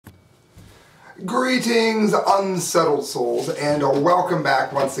Greetings, Unsettled Souls, and welcome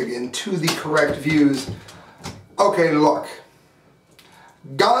back once again to the Correct Views. Okay, look.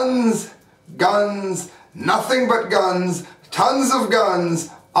 Guns, nothing but guns, tons of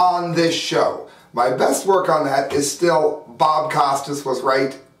guns on this show. My best work on that is still Bob Costas was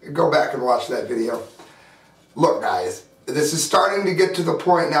right. Go back and watch that video. Look, guys, this is starting to get to the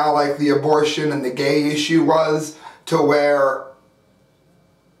point now like the abortion and the gay issue was, to where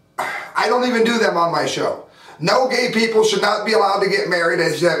I don't even do them on my show. No gay people should not be allowed to get married.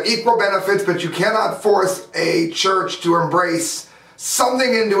 They should have equal benefits, but you cannot force a church to embrace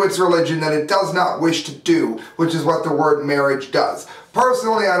something into its religion that it does not wish to do, which is what the word marriage does.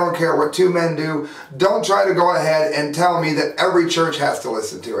 Personally, I don't care what two men do. Don't try to go ahead and tell me that every church has to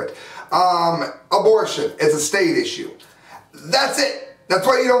listen to it. Abortion is a state issue. That's it. That's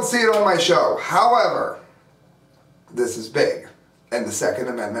why you don't see it on my show. However, this is big, and the Second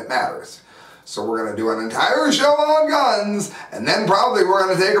Amendment matters. So we're going to do an entire show on guns, and then probably we're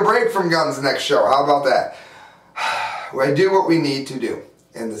going to take a break from guns next show. How about that? We do what we need to do,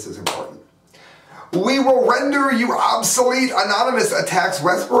 and this is important. We will render you obsolete. Anonymous attacks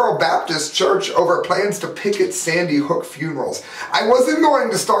Westboro Baptist Church over plans to picket Sandy Hook funerals. I wasn't going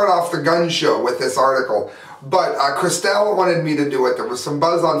to start off the gun show with this article, but Christelle wanted me to do it. There was some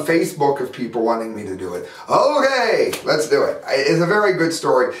buzz on Facebook of people wanting me to do it. Okay, let's do it. It's a very good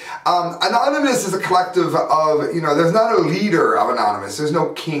story. Anonymous is a collective of, there's not a leader of Anonymous. There's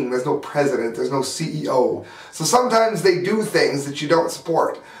no king, there's no president, there's no CEO. So sometimes they do things that you don't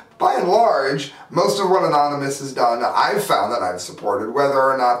support. By and large, most of what Anonymous has done, I've found that I've supported. Whether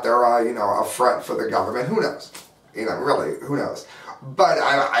or not they're, a front for the government, who knows? Really, who knows? But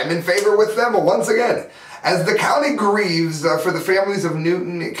I'm in favor with them once again. As the county grieves for the families of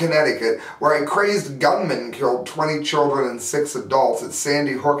Newton, Connecticut, where a crazed gunman killed 20 children and 6 adults at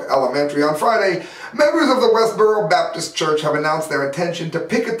Sandy Hook Elementary on Friday, members of the Westboro Baptist Church have announced their intention to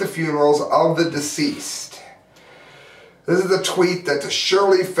picket the funerals of the deceased. This is a tweet that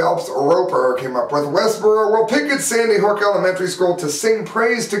Shirley Phelps Roper came up with. Westboro will picket Sandy Hook Elementary School to sing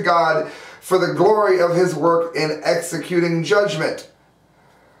praise to God for the glory of his work in executing judgment.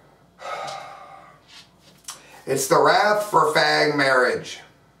 It's the wrath for fag marriage.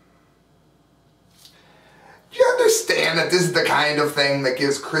 Do you understand that this is the kind of thing that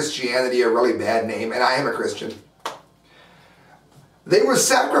gives Christianity a really bad name? And I am a Christian. They were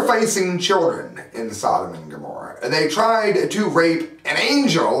sacrificing children in Sodom and Gomorrah. They tried to rape an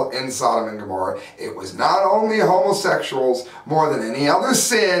angel in Sodom and Gomorrah. It was not only homosexuals, more than any other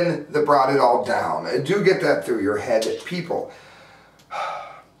sin, that brought it all down. Do get that through your head, people.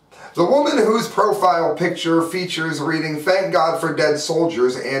 The woman whose profile picture features reading, "Thank God for dead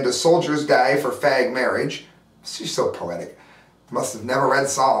soldiers" and "Soldiers die for fag marriage." She's so poetic. Must have never read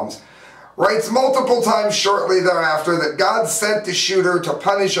Psalms. Writes multiple times shortly thereafter that God sent the shooter to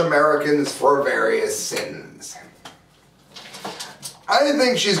punish Americans for various sins. I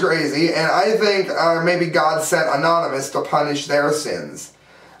think she's crazy, and I think maybe God sent Anonymous to punish their sins.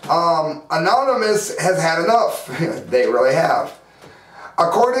 Anonymous has had enough. They really have.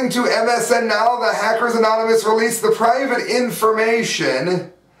 According to MSN Now, the Hackers Anonymous released the private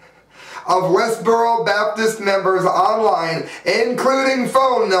information of Westboro Baptist members online, including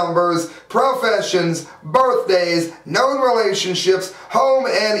phone numbers, professions, birthdays, known relationships, home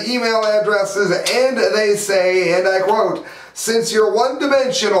and email addresses, and they say, and I quote, "Since your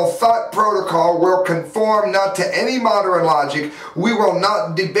one-dimensional thought protocol will conform not to any modern logic, we will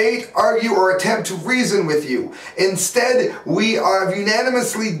not debate, argue, or attempt to reason with you. Instead, we have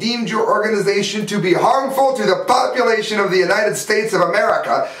unanimously deemed your organization to be harmful to the population of the United States of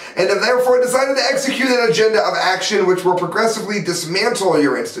America, and have therefore decided to execute an agenda of action which will progressively dismantle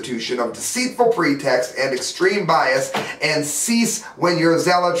your institution of deceitful pretext and extreme bias, and cease when your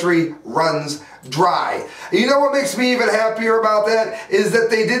zealotry runs dry." You know what makes me even happier about that is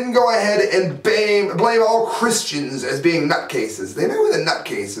that they didn't go ahead and blame all Christians as being nutcases. They know who the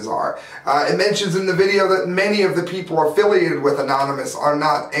nutcases are. It mentions in the video that many of the people affiliated with Anonymous are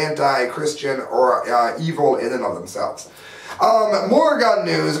not anti-Christian or evil in and of themselves. More gun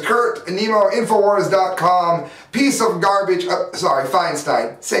news. Kurt, Nemo, Infowars.com, piece of garbage.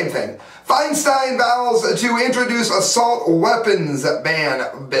 Feinstien, same thing. Feinstien vows to introduce assault weapons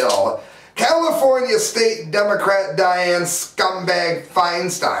ban bill. California State Democrat Dianne Scumbag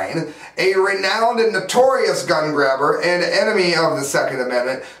Feinstein, a renowned and notorious gun grabber and enemy of the Second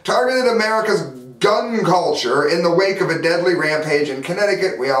Amendment, targeted America's gun culture in the wake of a deadly rampage in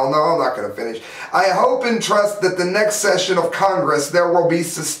Connecticut. We all know, I'm not going to finish. I hope and trust that the next session of Congress there will be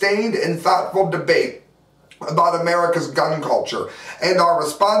sustained and thoughtful debate about America's gun culture and our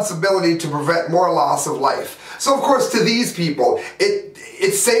responsibility to prevent more loss of life. So of course to these people,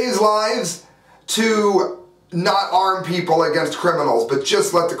 it saves lives to not arm people against criminals, but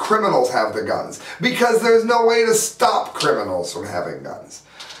just let the criminals have the guns, because there's no way to stop criminals from having guns.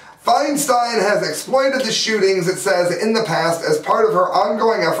 Feinstien has exploited the shootings, it says, in the past as part of her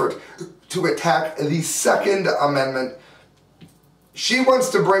ongoing effort to attack the Second Amendment. She wants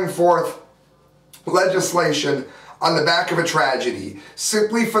to bring forth legislation on the back of a tragedy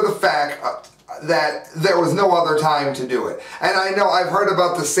simply for the fact that there was no other time to do it. And I know I've heard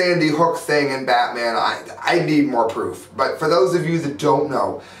about the Sandy Hook thing in Batman. I need more proof. But for those of you that don't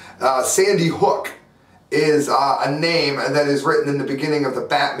know, Sandy Hook is a name that is written in the beginning of the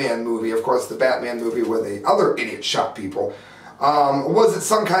Batman movie. Of course, the Batman movie where the other idiot shot people. Was it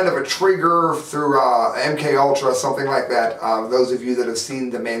some kind of a trigger through MK Ultra, something like that? Those of you that have seen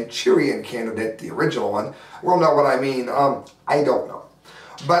The Manchurian Candidate, the original one, will know what I mean. I don't know.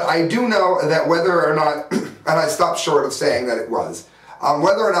 But I do know that whether or not, and I stopped short of saying that it was,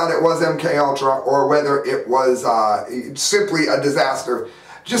 whether or not it was MK Ultra or whether it was simply a disaster,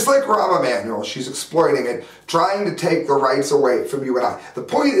 just like Rahm Emanuel, she's exploiting it, trying to take the rights away from you and I. The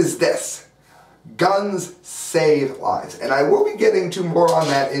point is this: guns save lives. And I will be getting to more on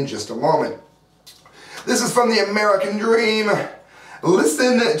that in just a moment. This is from the American Dream.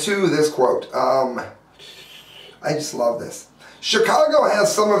 Listen to this quote. I just love this. Chicago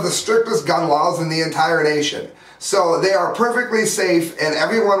has some of the strictest gun laws in the entire nation. So they are perfectly safe and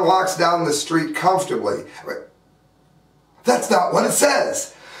everyone walks down the street comfortably. That's not what it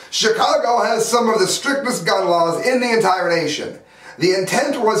says. Chicago has some of the strictest gun laws in the entire nation. The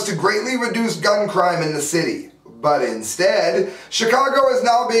intent was to greatly reduce gun crime in the city. But instead, Chicago is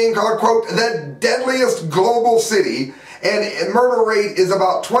now being called, quote, the deadliest global city, and murder rate is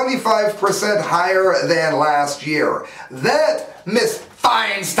about 25% higher than last year. That, Miss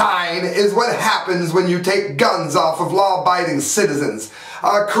Feinstien, is what happens when you take guns off of law-abiding citizens.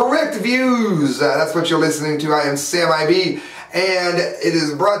 Correct views, that's what you're listening to. I am Sam I.B., and it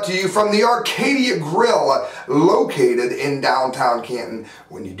is brought to you from the Arcadia Grill, located in downtown Canton.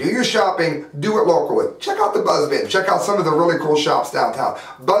 When you do your shopping, do it locally. Check out the Buzz Bin. Check out some of the really cool shops downtown.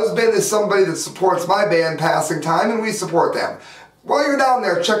 Buzz Bin is somebody that supports my band, Passing Time, and we support them. While you're down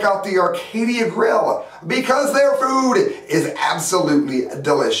there, check out the Arcadia Grill, because their food is absolutely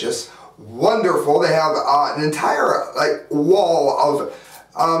delicious, wonderful. They have an entire wall of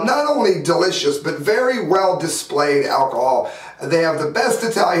not only delicious, but very well displayed alcohol. They have the best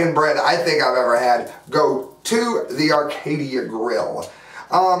Italian bread I think I've ever had. Go to the Arcadia Grill.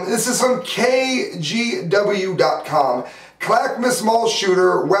 This is from KGW.com. Clackamas mall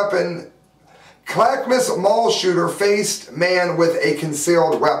shooter weapon. Clackamas mall shooter faced man with a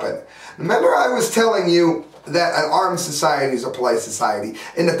concealed weapon. Remember I was telling you that an armed society is a polite society,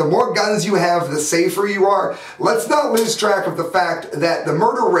 and that the more guns you have, the safer you are. Let's not lose track of the fact that the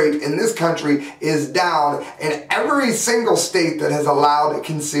murder rate in this country is down in every single state that has allowed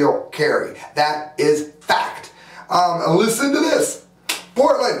concealed carry. That is fact. Listen to this.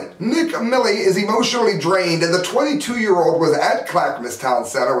 Portland, Nick Milley is emotionally drained, and the 22-year-old was at Clackamas Town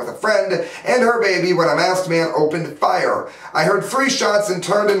Center with a friend and her baby when a masked man opened fire. I heard 3 shots and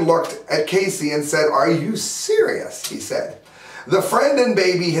turned and looked at Casey and said, "Are you serious?" he said. The friend and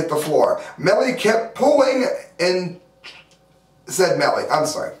baby hit the floor. Milley kept pulling and said Milley, I'm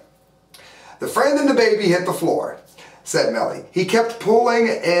sorry. The friend and the baby hit the floor, said Milley. He kept pulling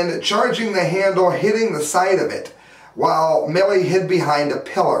and charging the handle, hitting the side of it, while Milley hid behind a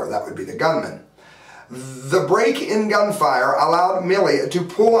pillar. That would be the gunman. The break in gunfire allowed Milley to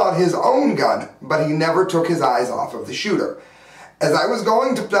pull out his own gun, but he never took his eyes off of the shooter. As I was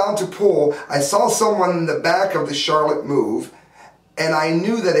going down to pull, I saw someone in the back of the Charlotte move, and I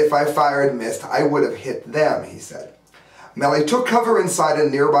knew that if I fired and missed, I would have hit them, he said. Milley took cover inside a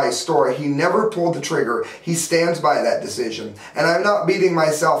nearby store. He never pulled the trigger. He stands by that decision. And I'm not beating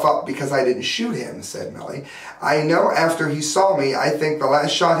myself up because I didn't shoot him, said Milley. I know after he saw me, I think the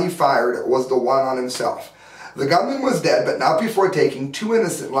last shot he fired was the one on himself. The gunman was dead, but not before taking 2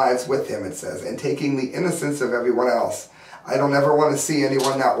 innocent lives with him, it says, and taking the innocence of everyone else. I don't ever want to see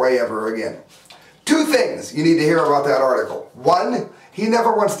anyone that way ever again. 2 things you need to hear about that article. 1, he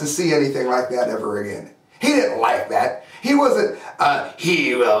never wants to see anything like that ever again. He didn't like that. He wasn't a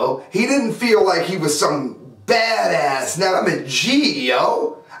hero. He didn't feel like he was some badass. Now I'm a G,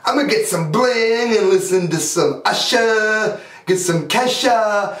 yo. I'm gonna get some bling and listen to some Usher, get some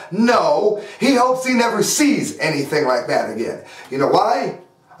Kesha. No, he hopes he never sees anything like that again. You know why?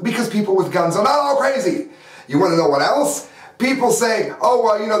 Because people with guns are not all crazy. You wanna know what else? People say, oh,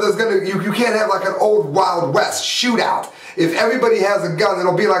 well, you know, you can't have like an old Wild West shootout. If everybody has a gun,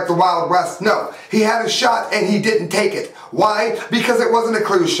 it'll be like the Wild West. No, he had a shot and he didn't take it. Why? Because it wasn't a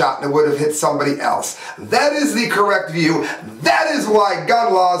clear shot and it would have hit somebody else. That is the correct view. That is why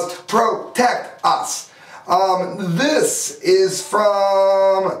gun laws protect us. This is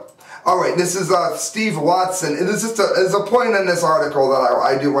from... All right, this is Steve Watson. And there's a point in this article that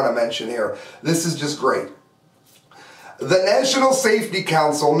I do want to mention here. This is just great. The National Safety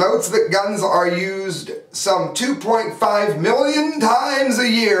Council notes that guns are used some 2.5 million times a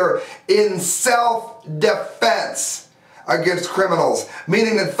year in self-defense against criminals,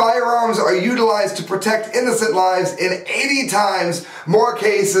 meaning that firearms are utilized to protect innocent lives in 80 times more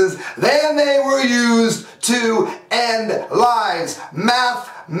cases than they were used to end lives.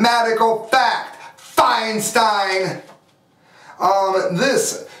 Mathematical fact. Feinstien.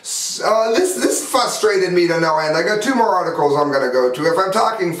 This frustrated me to no end. I got 2 more articles I'm going to go to. If I'm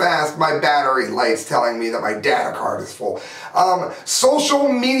talking fast, my battery light's telling me that my data card is full.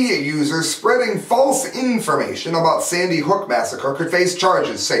 Social media users spreading false information about Sandy Hook massacre could face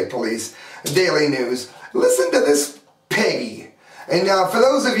charges, say police. Daily News. Listen to this piggy. And for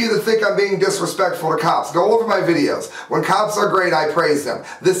those of you that think I'm being disrespectful to cops, go over my videos. When cops are great, I praise them.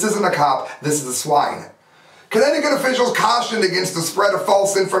 This isn't a cop, this is a swine. Connecticut officials cautioned against the spread of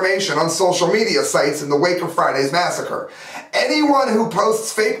false information on social media sites in the wake of Friday's massacre. Anyone who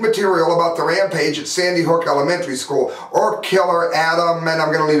posts fake material about the rampage at Sandy Hook Elementary School or killer Adam, and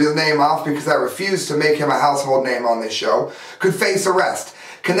I'm going to leave his name off because I refuse to make him a household name on this show, could face arrest.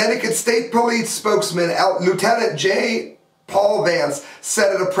 Connecticut State Police spokesman Lieutenant J. Paul Vance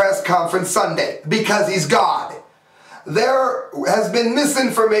said at a press conference Sunday, because he's God. There has been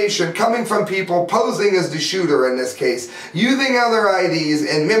misinformation coming from people posing as the shooter in this case, using other IDs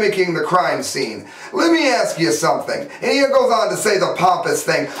and mimicking the crime scene. Let me ask you something. And he goes on to say the pompous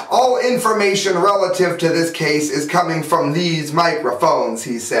thing. All information relative to this case is coming from these microphones,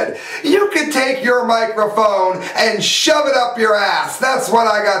 he said. You could take your microphone and shove it up your ass. That's what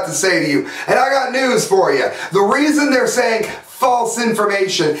I got to say to you. And I got news for you. The reason they're saying false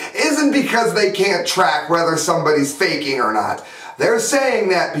information isn't because they can't track whether somebody's faking or not. They're saying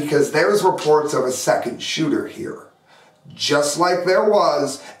that because there's reports of a second shooter here. Just like there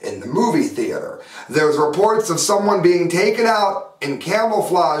was in the movie theater. There's reports of someone being taken out in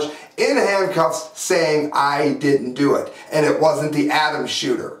camouflage, in handcuffs, saying, I didn't do it. And it wasn't the Adam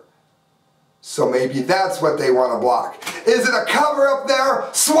shooter. So maybe that's what they want to block. Is it a cover up there?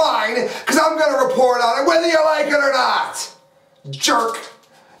 Swine! Because I'm going to report on it whether you like it or not. Jerk.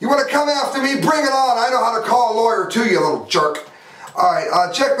 You want to come after me? Bring it on. I know how to call a lawyer too, you little jerk.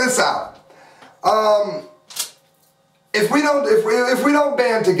 Alright, check this out. If we don't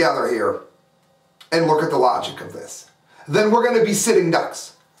band together here and look at the logic of this, then we're going to be sitting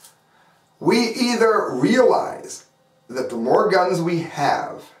ducks. We either realize that the more guns we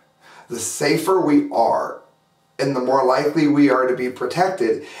have, the safer we are, and the more likely we are to be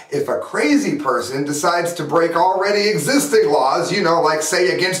protected if a crazy person decides to break already existing laws, you know, like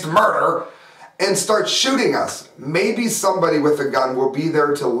say against murder, and start shooting us. Maybe somebody with a gun will be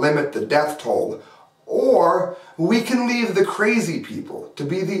there to limit the death toll, or we can leave the crazy people to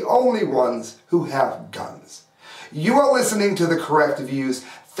be the only ones who have guns. You are listening to the correct views.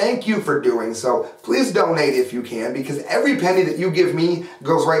 Thank you for doing so. Please donate if you can, because every penny that you give me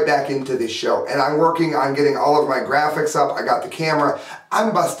goes right back into this show. And I'm working on getting all of my graphics up. I got the camera.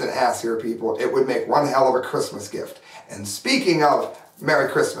 I'm busting ass here, people. It would make one hell of a Christmas gift. And speaking of Merry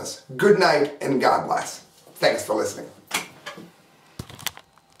Christmas, good night and God bless. Thanks for listening.